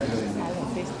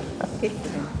geht's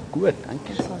denn? Gut,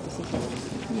 danke schön.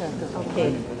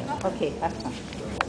 Okay, okay, warte mal.